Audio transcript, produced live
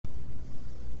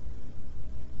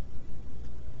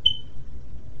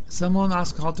Someone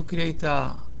asked how to create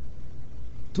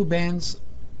two bands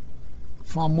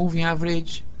from moving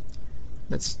average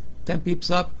that's 10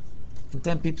 pips up and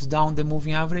 10 pips down the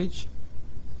moving average.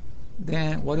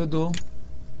 Then what you do,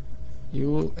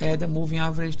 you add a moving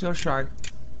average to your chart,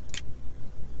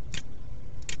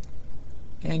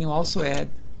 and you also add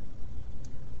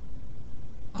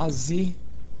a Z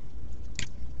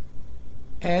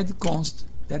add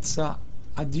constant, that's a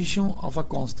addition of a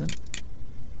constant,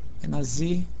 and a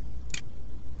Z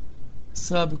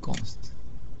sub constant.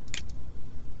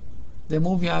 The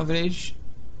moving average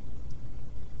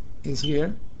is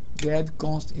here, the add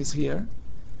constant is here,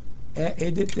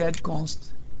 edit the add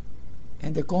constant,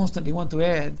 and the constant you want to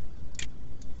add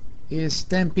is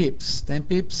 10 pips. 10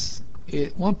 pips,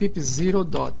 1 pip is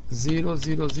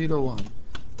 0.0001.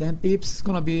 10 pips is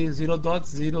going to be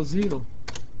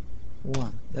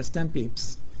 0.001. That's 10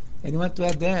 pips. And you want to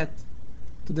add that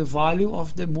to the value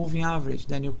of the moving average.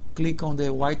 Then you click on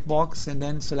the white box and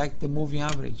then select the moving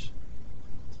average.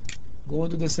 Go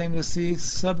to the same to see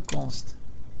subconst.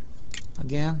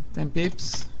 Again, 10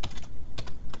 pips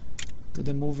to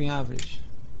the moving average.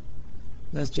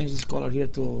 Let's change this color here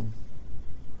to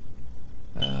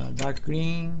dark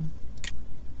green,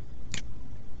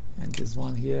 and this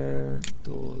one here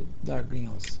to dark green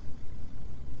also.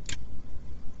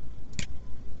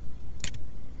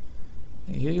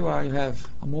 And here you are, you have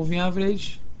a moving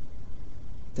average,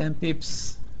 10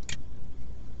 pips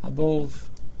above,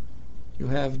 you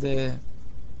have the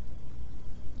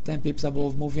 10 pips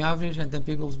above moving average and 10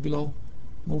 pips below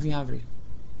moving average.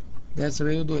 That's the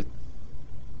way you do it.